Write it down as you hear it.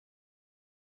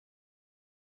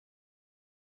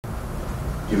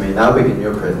You may now begin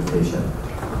your presentation.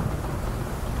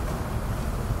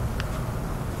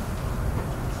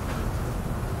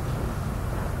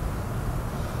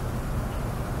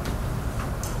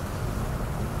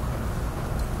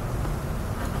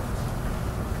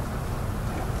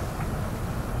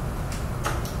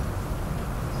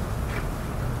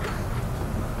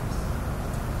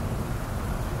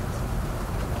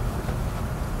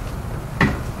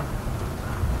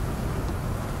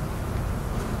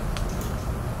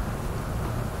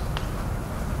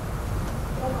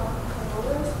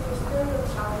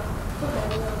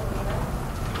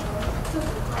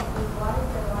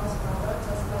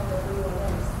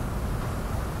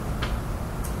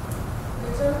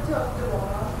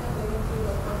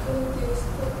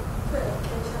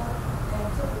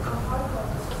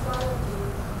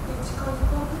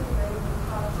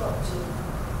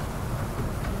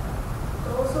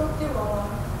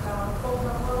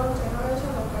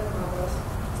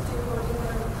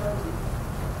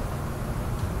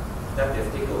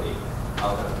 Statistically,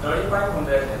 out of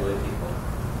 3,500 elderly people,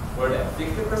 more than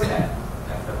 60%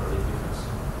 have suffered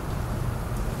depression.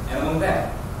 And among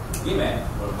them, women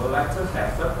were more likely to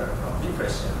have suffered from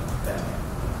depression than men.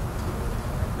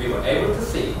 We were able to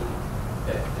see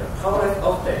that the progress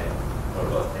of them were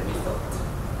worse than we thought.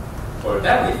 For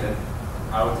that reason,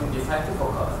 our team decided to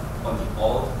focus on the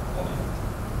old women.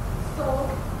 So,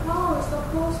 how are we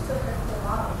supposed to help them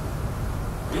out?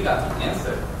 We got the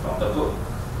answer from the book.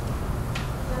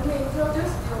 Let me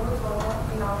introduce the old woman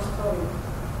in our story.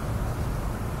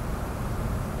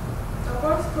 The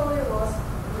first story was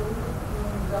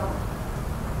Down.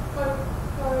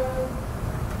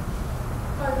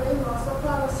 Her dream was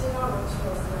soprano singer when she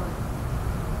was young.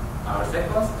 Our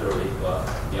second story was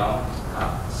Young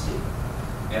Shi,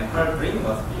 and her dream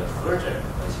was to be a surgeon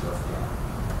when she was young.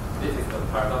 This is the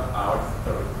part of our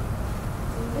story.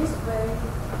 In this way,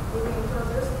 we will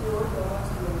introduce the old woman's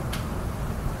dream.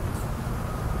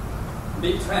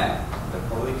 Big trend, the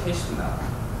publication now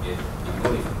is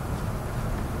immunity.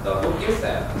 The book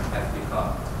itself has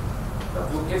become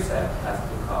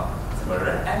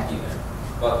smaller and thinner,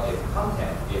 but its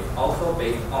content is also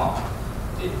based on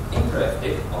the interest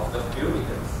of the few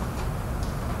readers.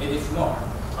 It is more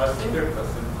a single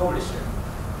person publisher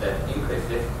that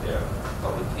increases their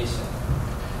publication.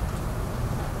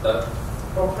 The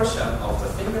proportion of the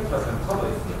single person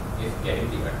publishing is getting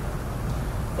bigger.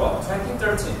 From 2013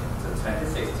 to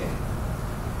 2016,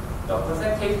 the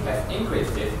percentage has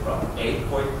increased from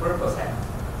 8.4%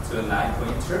 to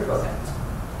 9.2%.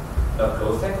 The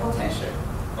growth and potential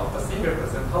of the single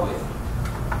person publishing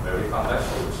very found a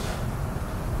solution.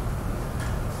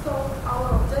 So,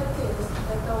 our objective is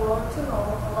that the world to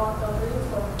know about the dreams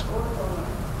of old women.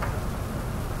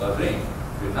 The dream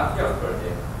will not be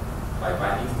averted by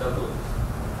binding the book.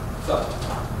 So,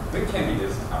 we can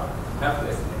reduce our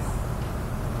helplessness.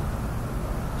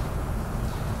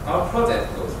 Our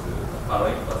project goes through the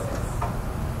following process.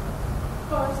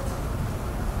 First,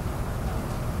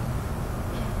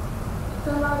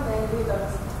 external mail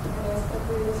readers and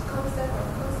establish concept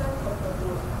of the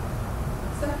book.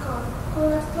 Second,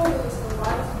 collect stories in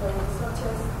various ways such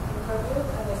as interviews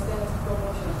and SNS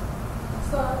promotion.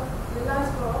 Third, relies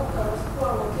for authors who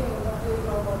are working in the field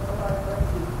of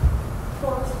autobiography.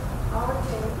 Fourth, our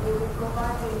team will be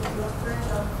providing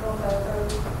illustration from the library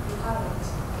department.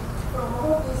 From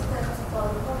all these steps for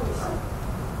the publishing.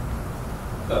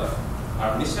 Thus,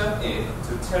 our mission is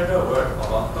to tell the world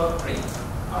about the dreams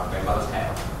our grandmothers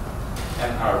have.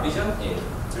 And our vision is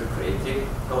to create a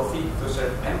healthy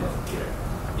social atmosphere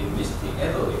in which the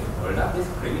elderly were not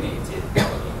discriminated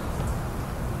against.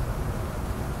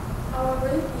 Our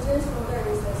great business model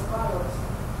is as follows.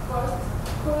 First,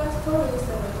 collect stories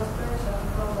and illustration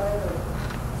from the library.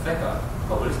 Second,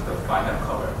 publish the final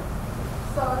cover.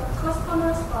 Third,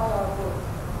 customers buy our book.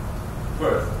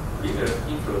 First, readers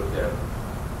improve their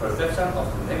perception of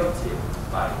the negative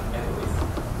by analysis.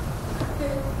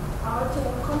 Fifth, our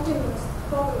team continues to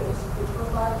publish with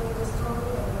providing the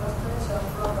story and illustration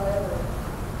from the library.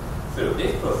 Through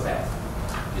this process,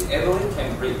 the elderly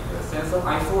can break the sense of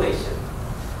isolation,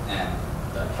 and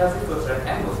the healthy social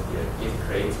atmosphere is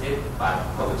created by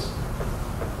publishing.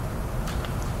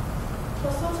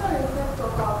 The social impact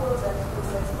of our project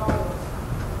is as follows.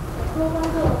 The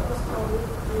provider of the story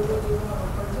will be given an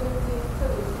opportunity to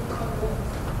receive comments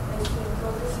and she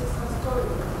introduces her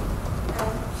story,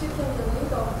 and she can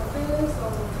relate of the feelings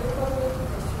of the capability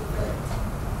that she felt.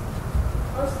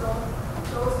 Also,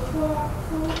 those who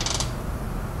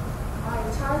are in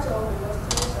charge of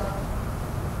illustration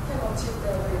can achieve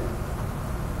their dream.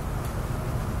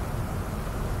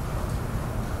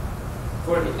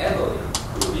 For the elderly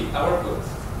who read our books,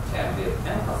 can build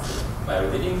empathy by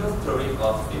reading the story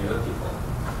of similar people,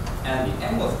 and the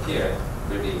atmosphere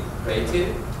will be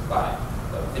created by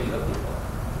the similar people.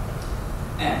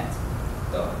 And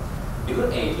the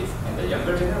middle ages and the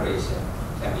younger generation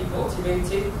can be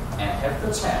motivated and have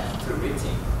the chance to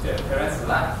rethink their parents'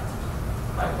 life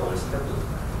by publishing the book.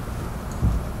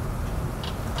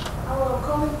 Our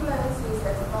upcoming plans is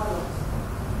as follows.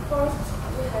 First,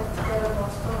 we have to gather more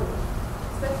stories.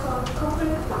 Second, complete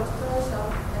illustration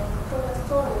and further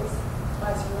stories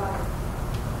by July.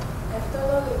 After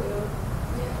the review,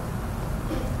 we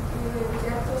will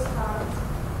begin to start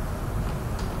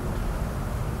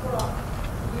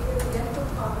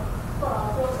for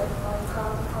our project on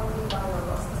crowdfunding by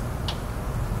August.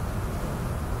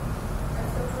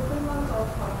 After fulfillment of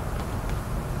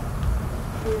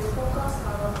we will focus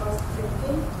on our first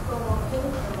thinking, promoting,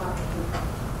 and marketing.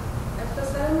 After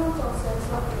settlement of sales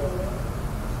of building,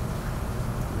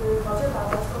 we will budget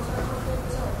our social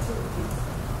contribution activities.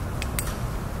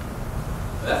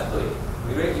 Lastly,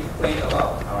 we will explain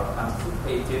about our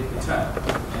anticipated return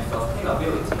and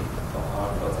sustainability of our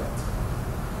project.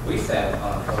 We set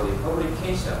on the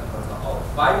publication of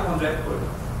 500 words.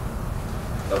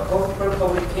 The cost per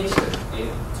publication is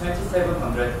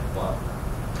 2,700 won.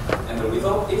 And the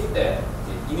result is that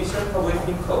the initial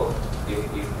publishing cost is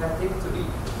expected to be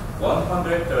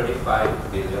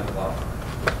 135 billion won.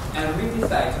 And we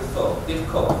decide to solve this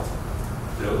cost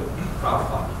through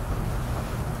crowdfunding.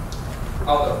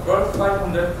 Out of first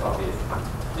 500 copies,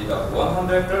 we got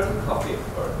 130 copies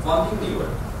for funding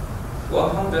viewers,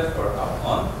 100 for our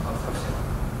own consumption.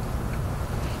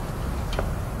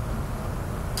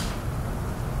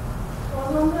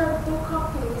 102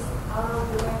 copies out of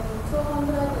the remaining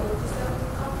 287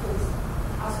 copies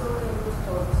are sold in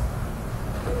bookstores.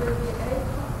 It will be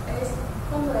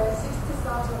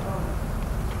 860,000 won.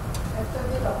 After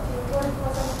deducting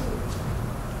 40%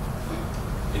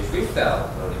 fee. If we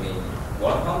sell the remaining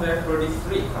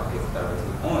 133 copies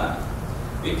directly online,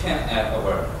 we can add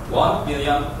over 1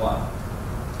 billion won,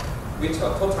 which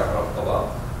a total of about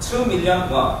 2 million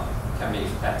won can be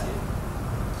expected.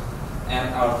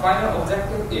 And our final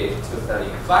objective is to sell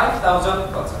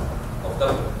 5,000 copies of the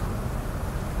book.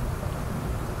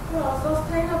 For our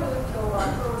sustainability of our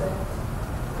project,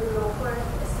 we will operate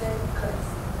a SAFE class.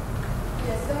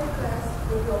 The SAFE class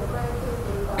will be operated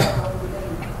by our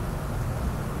delegate.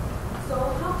 So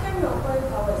how can we operate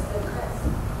our SAFE class?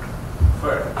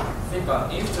 First, seek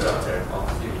an instructor of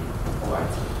civil or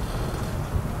IT.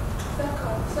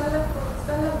 Second, select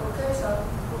vocation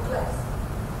for class.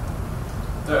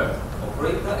 Third,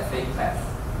 operate the essay class.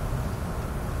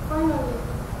 Finally,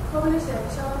 publish a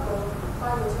short book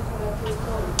by using collective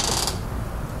story.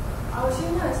 Our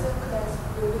senior essay class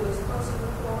will be responsible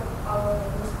for our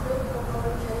manuscript for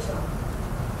publication,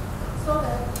 so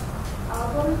that our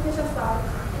publication site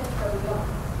can carry on.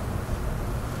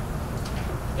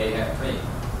 They have dreams.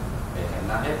 They have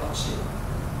not yet achieved.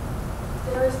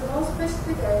 There is no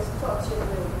specific age to achieve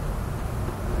it.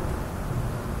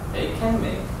 They can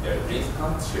make their dreams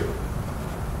come true.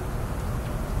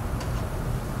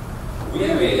 We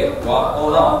will walk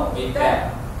along with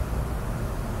them.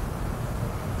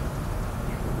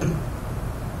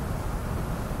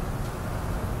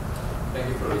 Thank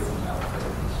you for listening to our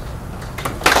presentation.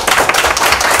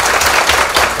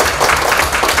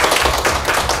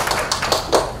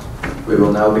 We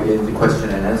will now begin the question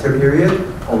and answer period.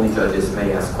 Only judges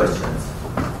may ask questions.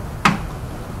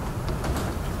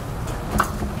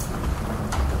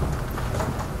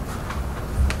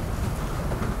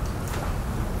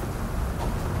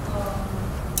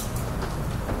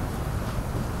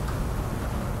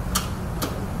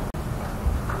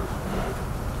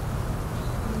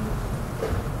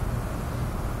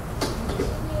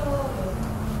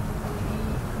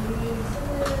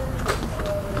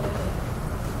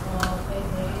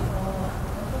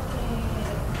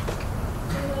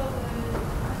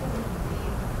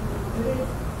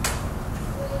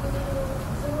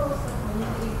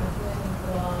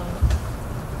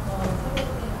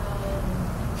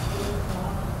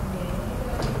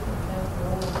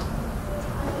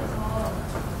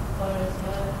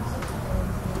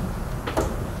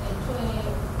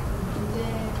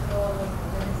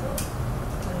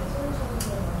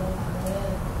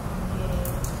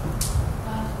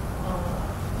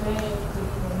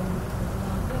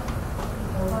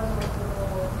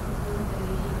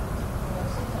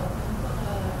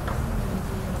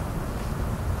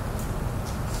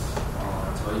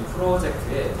 저희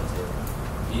프로젝트의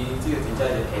진짜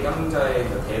이제 대강자의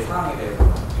대상에 대해서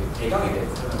대강에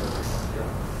대해서 설명을 드릴 건데요.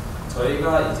 저희가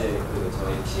이제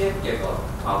저희 PF께서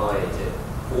과거에 이제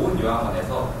보훈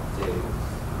요양원에서 이제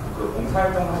그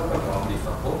봉사활동 하셨던 경험도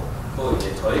있었고, 또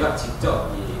이제 저희가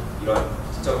직접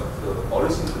그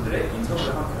어르신분들의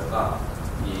인터뷰를 한 결과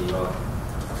이런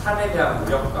삶에 대한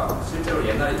무력감, 실제로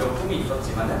옛날에 이런 꿈이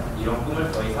있었지만은 이런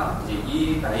꿈을 더 이상 이제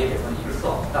이 나이에 대해서는 이룰 수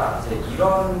없다. 이제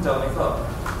이런 점에서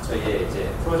저희의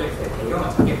이제 프로젝트의 배경을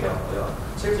찾게 되었고요.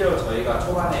 실제로 저희가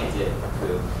초반에 이제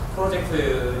그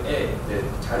프로젝트에 이제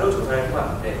자료 조사를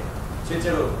해봤는데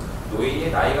실제로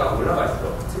노인의 나이가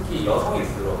올라갈수록 특히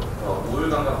여성일수록 더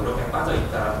우울감과 무력감에 빠져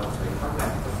있다라는 걸 저희가 확인할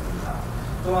수 있었습니다.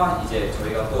 또한 이제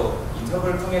저희가 또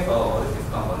인터뷰를 통해서 얻을 수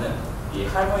있었던 거는 이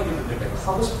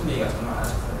할머니들께서 하고 싶은 얘기가 정말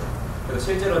많으셨어요. 그래서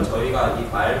실제로 저희가 이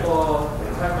말버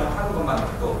봉사활동을 하는 것만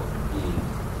해도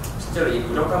실제로 이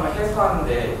무력감을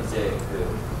해소하는데 이제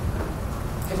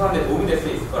해소하는데 도움이 될 수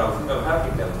있을 거라고 생각을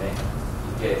하였기 때문에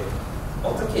이게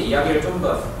어떻게 이야기를 좀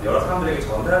더 여러 사람들에게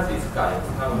전달할 수 있을까 이렇게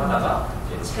생각을 하다가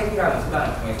이제 책이라는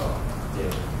수단을 통해서 이제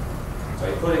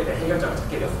저희 프로젝트의 해결점을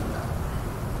찾게 되었습니다.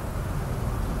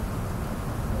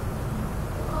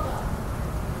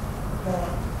 네,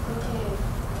 그렇게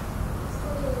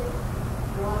스토리를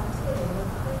모아 스토리 내는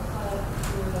하니까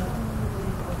그 여성분들이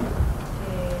어떻게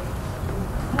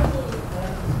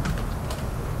삶이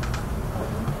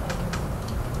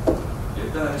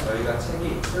일단은 저희가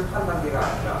책이 출판 단계가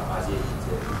아니라 아직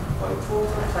이제 거의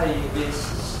프로토타입의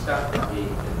시작 단계이기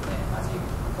때문에 아직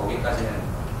거기까지는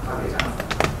파악되지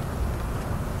않았습니다.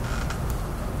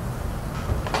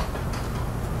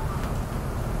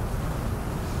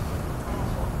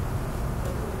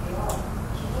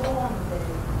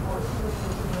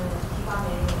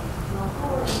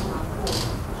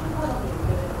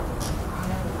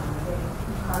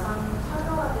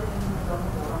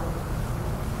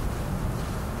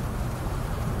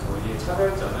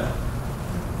 차별점은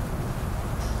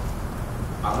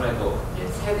아무래도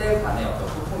세대 간의 어떤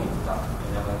소통입니다.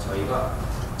 왜냐하면 저희가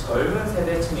젊은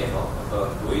세대층에서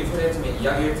어떤 노인 세대층의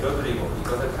이야기를 들려드리고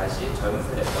이것을 다시 젊은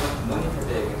세대 또는 부모님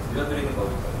세대에게 들려드리는 거기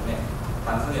때문에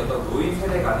단순히 어떤 노인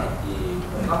세대 간의 이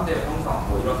공감대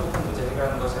형성 이런 소통 문제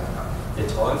해결하는 것이 아니라 이제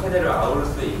전 세대를 아우를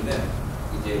수 있는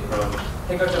이제 그런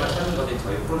해결점을 찾는 것이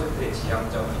저희 프로젝트의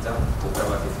지향점이자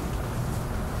목표라고 할 수 있습니다.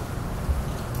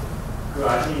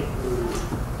 아직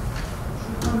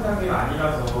출판 단계가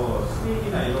아니라서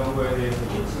수익이나 이런 거에 대해서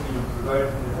예측이 좀 불가할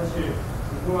텐데 사실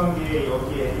궁금한 게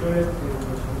여기에 이번에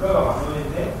정가가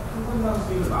 10,000원인데 한 권당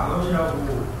수익을 10,000원이라고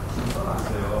지금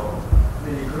써놨어요.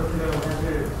 근데 이제 그렇게 되면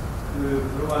사실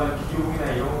들어가는 비용이나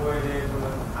이런 거에 대해서는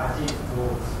아직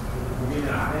고민을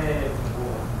안 해보고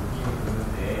느낌이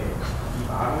드는데 이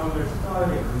 10,000원을 측정하는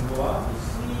근거와 이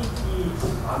수익이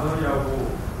 10,000원이라고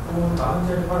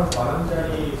 10,000원짜리 팔아서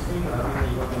 10,000원짜리 수익이 나면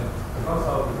이거는 대박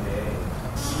사업인데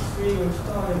이 수익을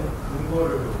측정하는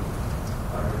근거를 좀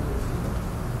말해 줄 수 있나요?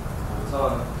 우선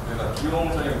저희가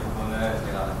비용적인 부분은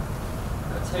제가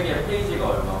책의 페이지가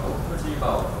얼마고 표지가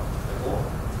어떻고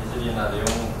재질이나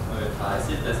내용을 다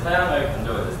했을 때 사양을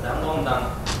견적을 냈을 때 한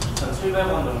권당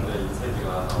 2,700원 정도의 인쇄비가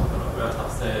나오더라고요.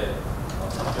 잡세,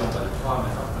 잡비용까지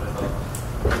포함해서. 그래서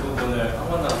그 부분을 한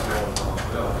권당 비용으로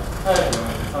잡았고요. 스타일 비용이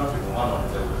 135만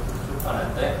원 되고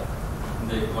출판할 때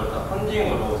근데 그걸 다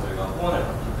펀딩으로 저희가 후원을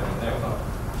받기 때문에 우선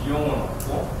비용은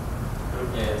없고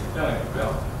그렇게 측정했고요.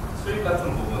 수익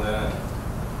같은 부분은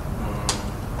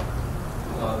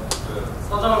우선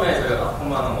서점에 저희가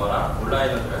납품하는 거랑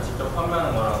온라인으로 저희가 직접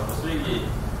판매하는 거랑 또 수익이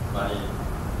많이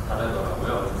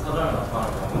다르더라고요. 그래서 서점에 납품하는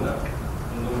경우는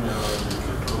운동료율이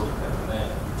 60%이기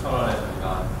때문에 6,000원에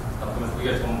저희가 납품해서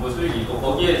그게 전부 수익이고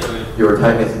거기에 저희 Your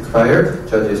time has expired.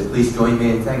 Judges, please join me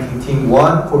in thanking Team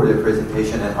 1 for their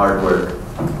presentation and hard work.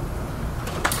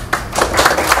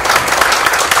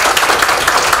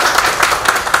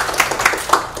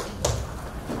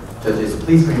 Judges,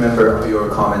 please remember your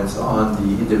comments on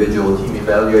the individual team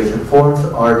evaluation forms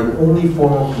are the only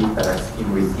formal feedbacks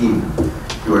team received.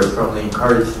 You are strongly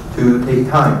encouraged to take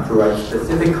time to write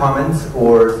specific comments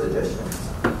or suggestions